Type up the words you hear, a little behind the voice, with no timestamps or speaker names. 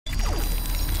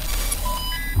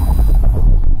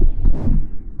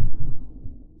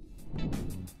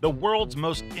the world's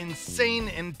most insane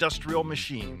industrial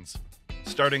machines.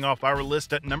 Starting off our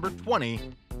list at number 20,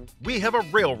 we have a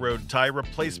railroad tie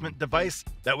replacement device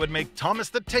that would make Thomas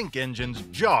the Tank Engine's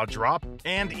jaw drop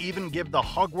and even give the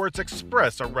Hogwarts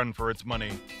Express a run for its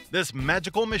money. This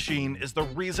magical machine is the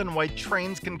reason why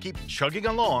trains can keep chugging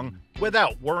along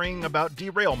without worrying about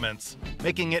derailments,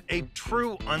 making it a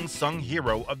true unsung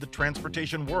hero of the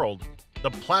transportation world. The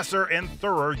Plasser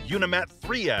Theurer Unimat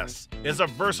 3S is a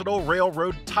versatile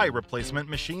railroad tie replacement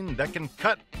machine that can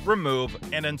cut, remove,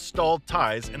 and install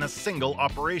ties in a single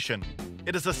operation.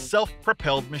 It is a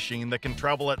self-propelled machine that can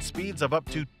travel at speeds of up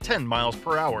to 10 miles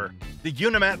per hour. The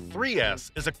Unimat 3S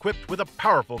is equipped with a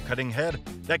powerful cutting head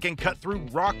that can cut through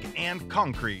rock and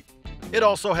concrete. It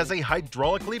also has a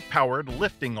hydraulically powered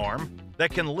lifting arm that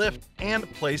can lift and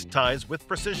place ties with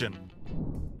precision.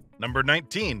 Number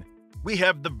 19. We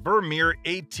have the Vermeer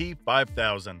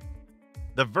AT5000.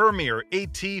 The Vermeer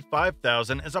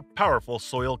AT5000 is a powerful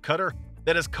soil cutter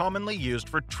that is commonly used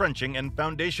for trenching and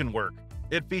foundation work.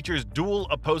 It features dual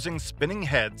opposing spinning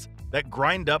heads that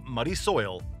grind up muddy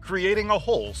soil, creating a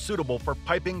hole suitable for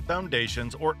piping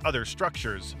foundations or other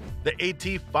structures. The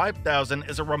AT5000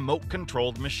 is a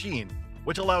remote-controlled machine,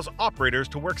 which allows operators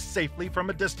to work safely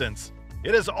from a distance.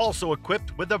 It is also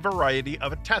equipped with a variety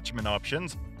of attachment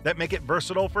options that make it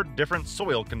versatile for different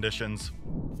soil conditions.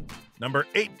 Number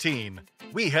 18.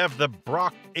 We have the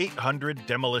Brokk 800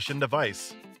 demolition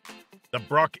device. The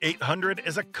Brokk 800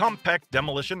 is a compact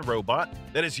demolition robot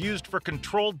that is used for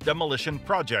controlled demolition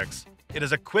projects. It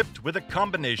is equipped with a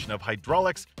combination of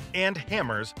hydraulics and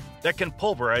hammers that can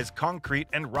pulverize concrete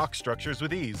and rock structures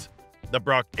with ease. The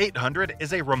Brokk 800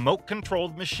 is a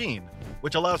remote-controlled machine,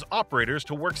 which allows operators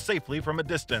to work safely from a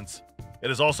distance. It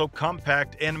is also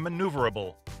compact and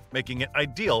maneuverable, making it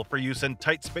ideal for use in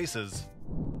tight spaces.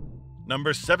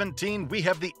 Number 17, we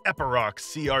have the Epiroc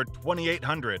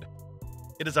CR2800.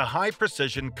 It is a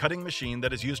high-precision cutting machine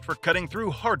that is used for cutting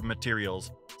through hard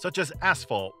materials, such as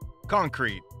asphalt,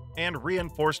 concrete, and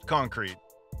reinforced concrete.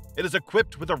 It is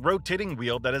equipped with a rotating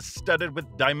wheel that is studded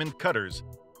with diamond cutters.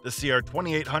 The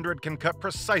CR2800 can cut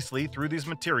precisely through these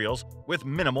materials with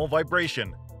minimal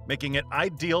vibration, making it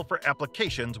ideal for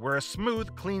applications where a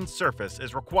smooth, clean surface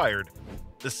is required.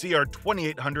 The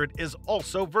CR2800 is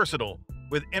also versatile,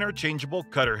 with interchangeable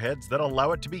cutter heads that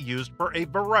allow it to be used for a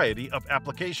variety of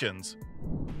applications.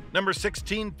 Number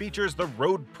 16 features the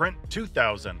RoadPrint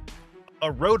 2000,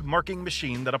 a road marking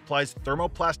machine that applies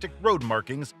thermoplastic road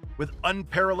markings with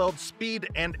unparalleled speed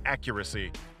and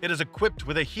accuracy. It is equipped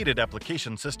with a heated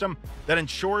application system that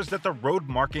ensures that the road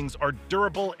markings are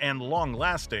durable and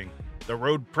long-lasting. The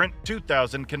RoadPrint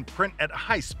 2000 can print at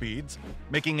high speeds,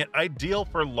 making it ideal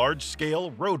for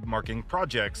large-scale road marking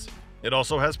projects. It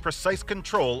also has precise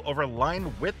control over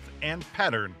line width and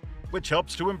pattern, which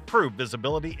helps to improve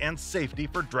visibility and safety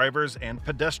for drivers and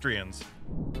pedestrians.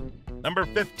 Number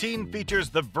 15 features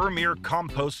the Vermeer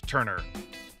Compost Turner,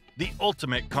 the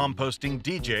ultimate composting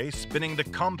DJ, spinning the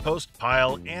compost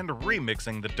pile and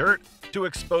remixing the dirt to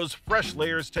expose fresh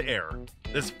layers to air.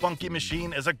 This funky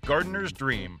machine is a gardener's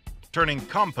dream, turning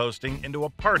composting into a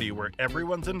party where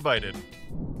everyone's invited.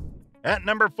 At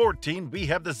number 14, we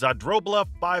have the Zodrobla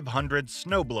 500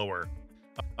 Snowblower,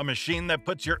 a machine that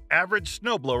puts your average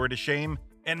snowblower to shame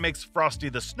and makes Frosty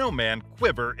the Snowman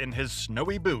quiver in his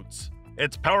snowy boots.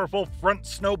 Its powerful front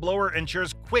snowblower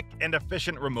ensures quick and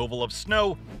efficient removal of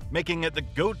snow, making it the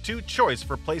go-to choice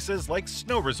for places like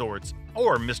snow resorts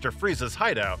or Mr. Freeze's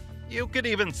hideout. You could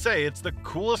even say it's the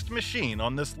coolest machine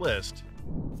on this list.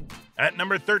 At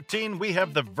number 13, we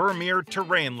have the Vermeer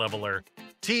Terrain Leveler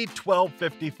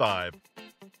T1255.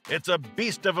 It's a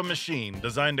beast of a machine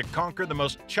designed to conquer the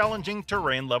most challenging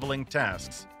terrain leveling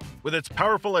tasks. With its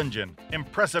powerful engine,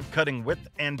 impressive cutting width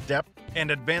and depth,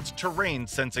 and advanced terrain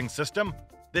sensing system,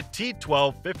 the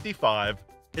T1255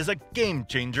 is a game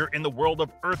changer in the world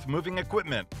of earth-moving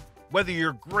equipment. Whether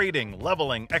you're grading,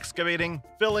 leveling, excavating,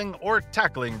 filling, or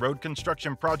tackling road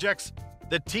construction projects,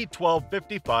 the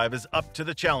T1255 is up to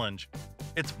the challenge.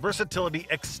 Its versatility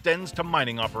extends to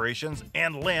mining operations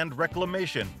and land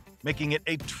reclamation, making it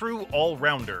a true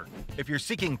all-rounder. If you're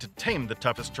seeking to tame the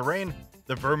toughest terrain,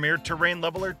 the Vermeer Terrain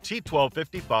Leveler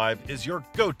T1255 is your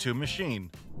go-to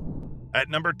machine. At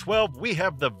number 12, we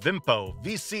have the Vimpo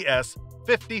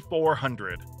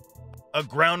VCS5400, a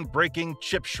groundbreaking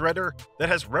chip shredder that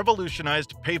has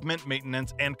revolutionized pavement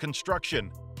maintenance and construction.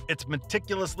 Its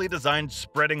meticulously designed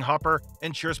spreading hopper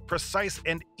ensures precise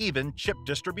and even chip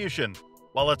distribution,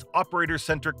 while its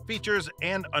operator-centric features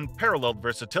and unparalleled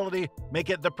versatility make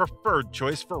it the preferred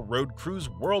choice for road crews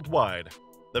worldwide.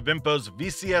 The Vimpo's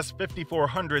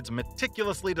VCS5400's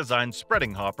meticulously designed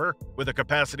spreading hopper, with a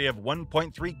capacity of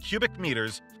 1.3 cubic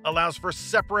meters, allows for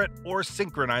separate or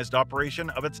synchronized operation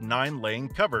of its 9 laying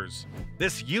covers.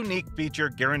 This unique feature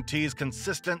guarantees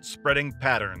consistent spreading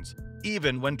patterns,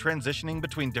 even when transitioning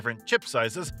between different chip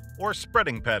sizes or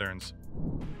spreading patterns.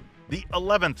 The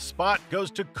 11th spot goes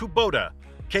to Kubota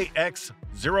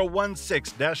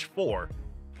KX016-4.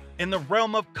 In the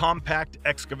realm of compact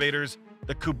excavators,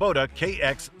 the Kubota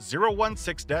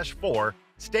KX016-4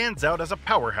 stands out as a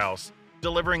powerhouse,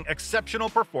 delivering exceptional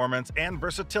performance and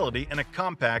versatility in a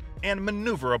compact and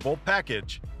maneuverable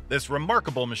package. This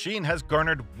remarkable machine has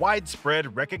garnered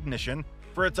widespread recognition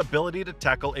for its ability to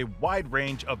tackle a wide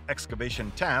range of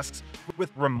excavation tasks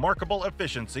with remarkable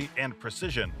efficiency and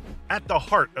precision. At the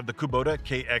heart of the Kubota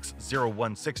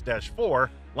KX016-4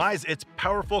 lies its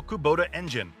powerful Kubota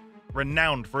engine,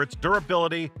 renowned for its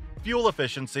durability, fuel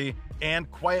efficiency,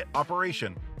 and quiet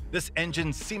operation. This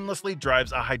engine seamlessly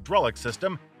drives a hydraulic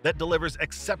system that delivers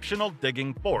exceptional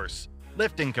digging force,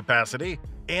 lifting capacity,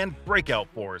 and breakout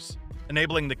force,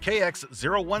 enabling the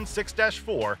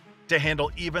KX016-4 to handle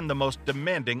even the most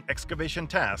demanding excavation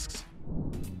tasks.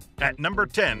 At number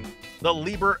 10, the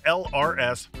Liebherr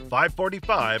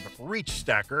LRS545 Reach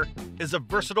Stacker is a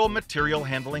versatile material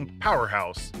handling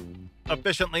powerhouse,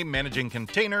 efficiently managing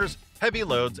containers, heavy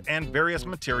loads, and various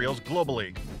materials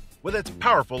globally. With its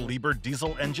powerful Liebherr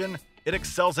diesel engine, it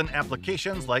excels in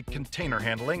applications like container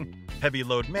handling, heavy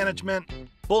load management,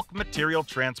 bulk material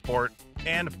transport,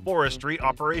 and forestry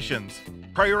operations.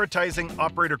 Prioritizing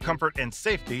operator comfort and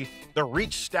safety, the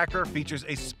Reach Stacker features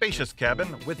a spacious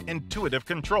cabin with intuitive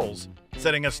controls,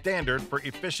 setting a standard for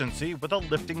efficiency with a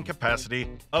lifting capacity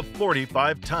of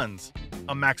 45 tons,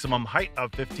 a maximum height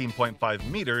of 15.5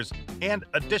 meters, and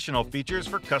additional features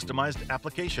for customized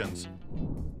applications.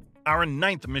 Our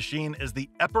 9th machine is the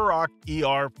Epiroc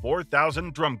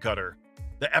ER4000 Drum Cutter.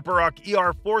 The Epiroc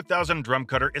ER4000 Drum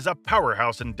Cutter is a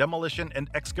powerhouse in demolition and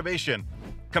excavation.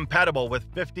 Compatible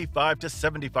with 55 to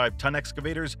 75-ton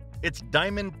excavators, its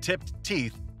diamond-tipped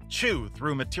teeth chew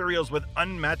through materials with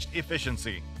unmatched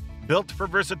efficiency. Built for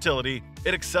versatility,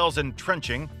 it excels in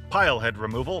trenching, pilehead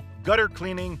removal, gutter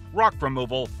cleaning, rock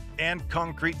removal, and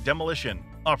concrete demolition,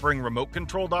 offering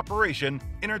remote-controlled operation,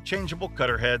 interchangeable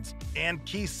cutter heads, and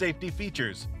key safety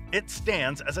features. It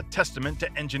stands as a testament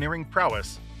to engineering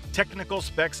prowess. Technical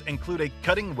specs include a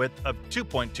cutting width of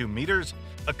 2.2 meters,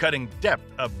 a cutting depth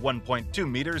of 1.2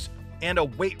 meters, and a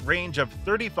weight range of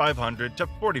 3,500 to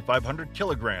 4,500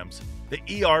 kilograms. The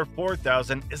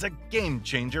ER4000 is a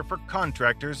game-changer for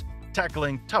contractors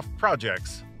tackling tough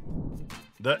projects.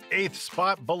 The 8th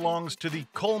spot belongs to the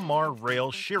Colmar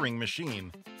Rail Shearing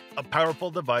Machine, a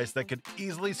powerful device that could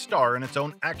easily star in its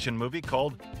own action movie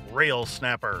called Rail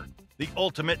Snapper, the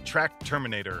ultimate track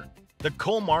terminator. The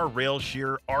Colmar Rail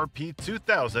Shear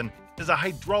RP2000 is a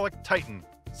hydraulic titan,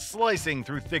 slicing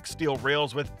through thick steel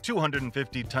rails with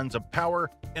 250 tons of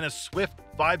power in a swift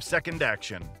 5-second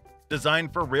action.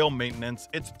 Designed for rail maintenance,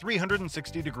 its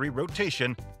 360-degree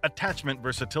rotation, attachment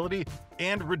versatility,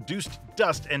 and reduced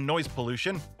dust and noise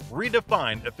pollution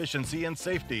redefine efficiency and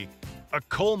safety. A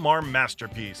Colmar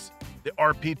masterpiece, the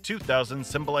RP2000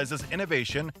 symbolizes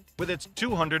innovation with its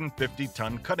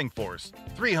 250-ton cutting force,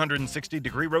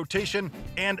 360-degree rotation,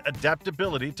 and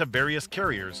adaptability to various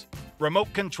carriers.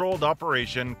 Remote-controlled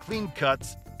operation, clean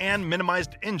cuts, and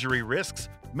minimized injury risks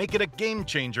make it a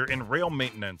game-changer in rail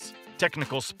maintenance.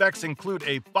 Technical specs include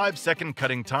a 5-second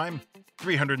cutting time,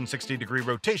 360-degree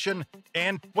rotation,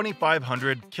 and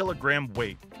 2,500 kilogram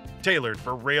weight. Tailored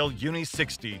for Rail Uni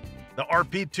 60, the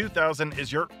RP2000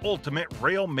 is your ultimate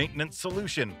rail maintenance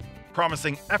solution,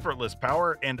 promising effortless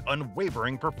power and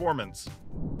unwavering performance.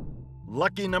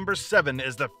 Lucky number 7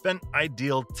 is the Fent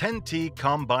Ideal 10T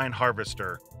Combine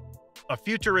Harvester, a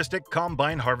futuristic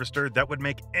combine harvester that would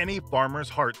make any farmer's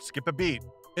heart skip a beat.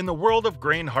 In the world of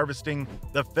grain harvesting,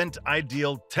 the Fent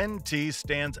Ideal 10T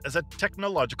stands as a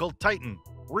technological titan,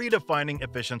 redefining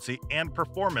efficiency and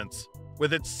performance.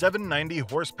 With its 790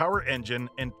 horsepower engine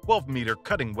and 12-meter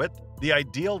cutting width, the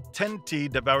Ideal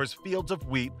 10T devours fields of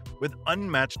wheat with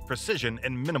unmatched precision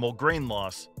and minimal grain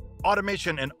loss.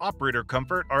 Automation and operator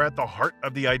comfort are at the heart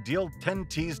of the Ideal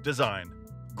 10T's design.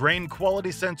 Grain quality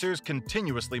sensors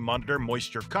continuously monitor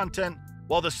moisture content,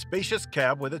 while the spacious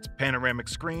cab with its panoramic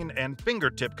screen and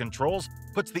fingertip controls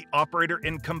puts the operator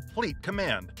in complete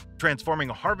command, transforming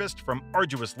harvest from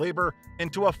arduous labor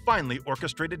into a finely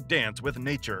orchestrated dance with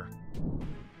nature.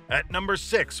 At number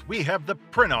 6, we have the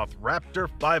PRINOTH RAPTOR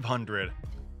 500.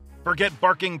 Forget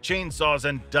barking chainsaws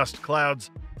and dust clouds.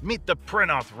 Meet the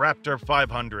PRINOTH RAPTOR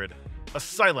 500, a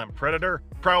silent predator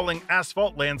prowling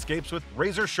asphalt landscapes with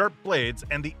razor-sharp blades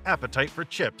and the appetite for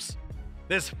chips.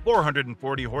 This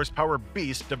 440 horsepower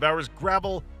beast devours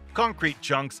gravel, concrete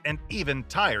chunks, and even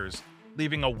tires,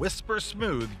 leaving a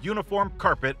whisper-smooth, uniform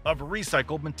carpet of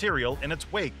recycled material in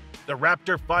its wake. The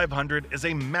Raptor 500 is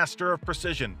a master of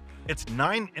precision. Its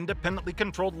 9 independently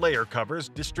controlled layer covers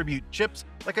distribute chips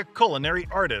like a culinary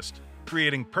artist,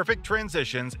 creating perfect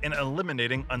transitions and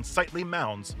eliminating unsightly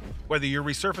mounds. Whether you're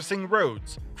resurfacing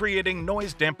roads, creating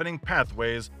noise-dampening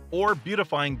pathways, or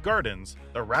beautifying gardens,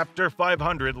 the Raptor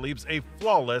 500 leaves a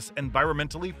flawless,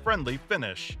 environmentally friendly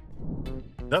finish.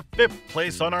 The 5th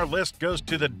place on our list goes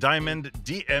to the Diamond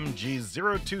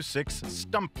DMG026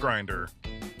 Stump Grinder.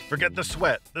 Forget the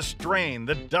sweat, the strain,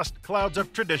 the dust clouds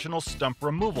of traditional stump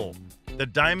removal. The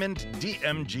Diamond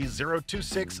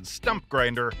DMG026 Stump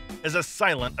Grinder is a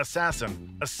silent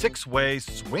assassin, a 6-way,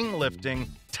 swing-lifting,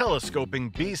 telescoping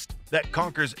beast that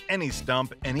conquers any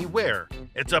stump anywhere.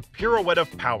 It's a pirouette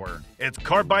of power, its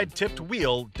carbide-tipped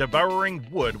wheel devouring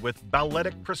wood with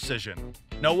balletic precision.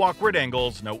 No awkward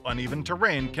angles, no uneven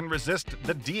terrain can resist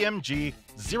the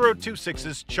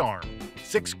DMG026's charm.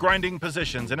 6 grinding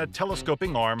positions and a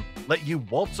telescoping arm let you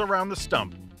waltz around the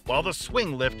stump, while the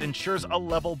swing lift ensures a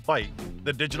level bite.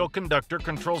 The digital conductor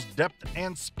controls depth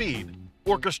and speed,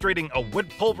 orchestrating a wood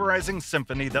pulverizing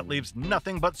symphony that leaves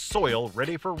nothing but soil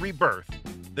ready for rebirth.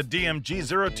 The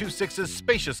DMG026's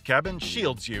spacious cabin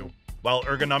shields you, while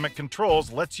ergonomic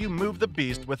controls lets you move the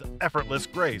beast with effortless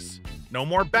grace. No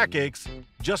more backaches,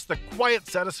 just the quiet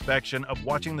satisfaction of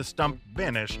watching the stump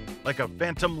vanish like a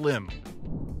phantom limb.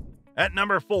 At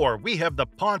number 4, we have the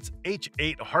Ponsse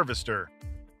H8 Harvester.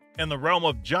 In the realm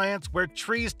of giants where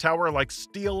trees tower like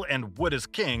steel and wood is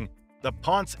king, the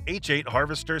Ponsse H8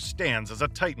 Harvester stands as a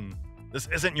titan. This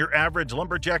isn't your average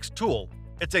lumberjack's tool.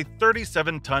 It's a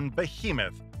 37-ton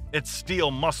behemoth. Its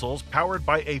steel muscles powered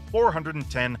by a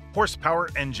 410 horsepower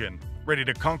engine, ready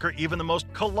to conquer even the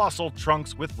most colossal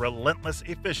trunks with relentless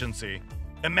efficiency.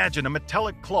 Imagine a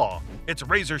metallic claw, its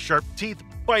razor-sharp teeth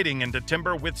biting into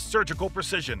timber with surgical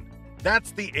precision.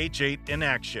 That's the H8 in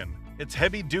action. Its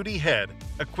heavy-duty head,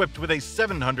 equipped with a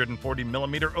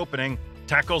 740mm opening,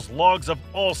 tackles logs of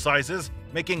all sizes,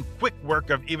 making quick work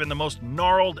of even the most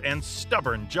gnarled and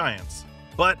stubborn giants.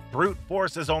 But brute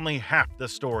force is only half the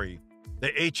story. The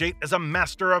H8 is a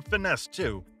master of finesse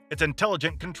too. Its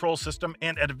intelligent control system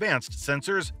and advanced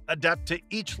sensors adapt to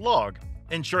each log,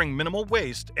 ensuring minimal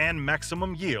waste and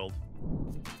maximum yield.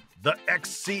 The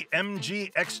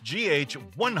XCMG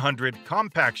XGH100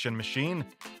 compaction machine,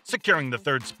 securing the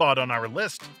 3rd spot on our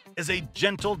list, is a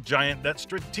gentle giant that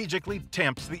strategically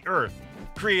tamps the earth,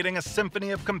 creating a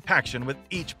symphony of compaction with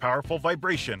each powerful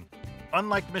vibration.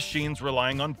 Unlike machines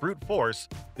relying on brute force,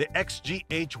 the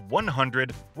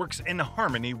XGH100 works in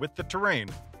harmony with the terrain,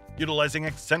 utilizing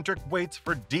eccentric weights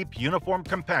for deep uniform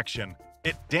compaction.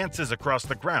 It dances across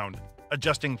the ground,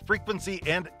 adjusting frequency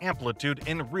and amplitude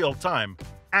in real time,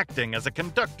 acting as a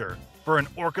conductor for an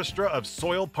orchestra of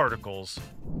soil particles.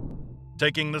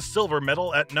 Taking the silver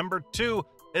medal at number 2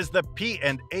 is the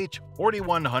P&H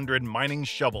 4100 mining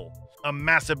shovel, a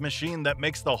massive machine that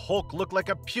makes the Hulk look like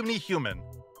a puny human.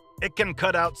 It can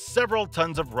cut out several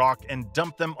tons of rock and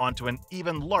dump them onto an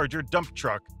even larger dump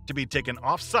truck to be taken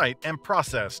off-site and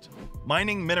processed.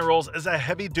 Mining minerals is a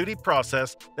heavy-duty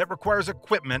process that requires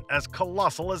equipment as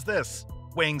colossal as this,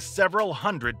 weighing several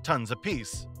hundred tons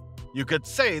apiece. You could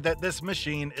say that this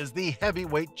machine is the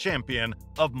heavyweight champion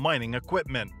of mining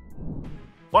equipment.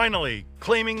 Finally,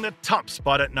 claiming the top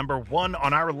spot at number 1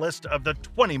 on our list of the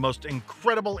 20 most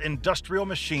incredible industrial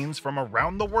machines from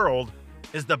around the world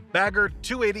is the Bagger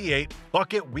 288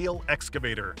 Bucket Wheel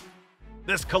Excavator.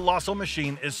 This colossal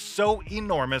machine is so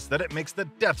enormous that it makes the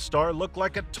Death Star look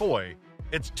like a toy.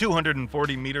 It's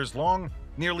 240 meters long,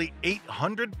 nearly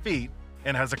 800 feet,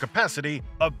 and has a capacity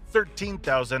of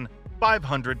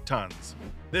 13,500 tons.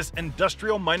 This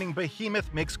industrial mining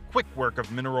behemoth makes quick work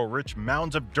of mineral-rich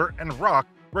mounds of dirt and rock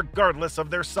regardless of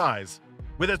their size.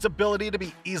 With its ability to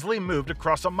be easily moved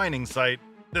across a mining site,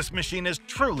 this machine is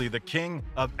truly the king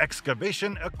of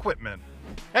excavation equipment.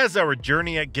 As our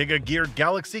journey at Giga Gear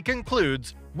Galaxy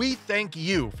concludes, we thank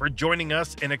you for joining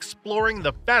us in exploring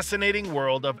the fascinating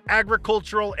world of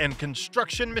agricultural and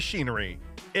construction machinery.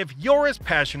 If you're as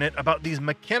passionate about these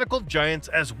mechanical giants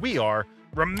as we are,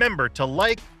 remember to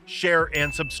like, share,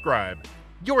 and subscribe.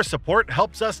 Your support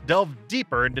helps us delve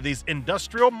deeper into these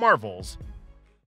industrial marvels.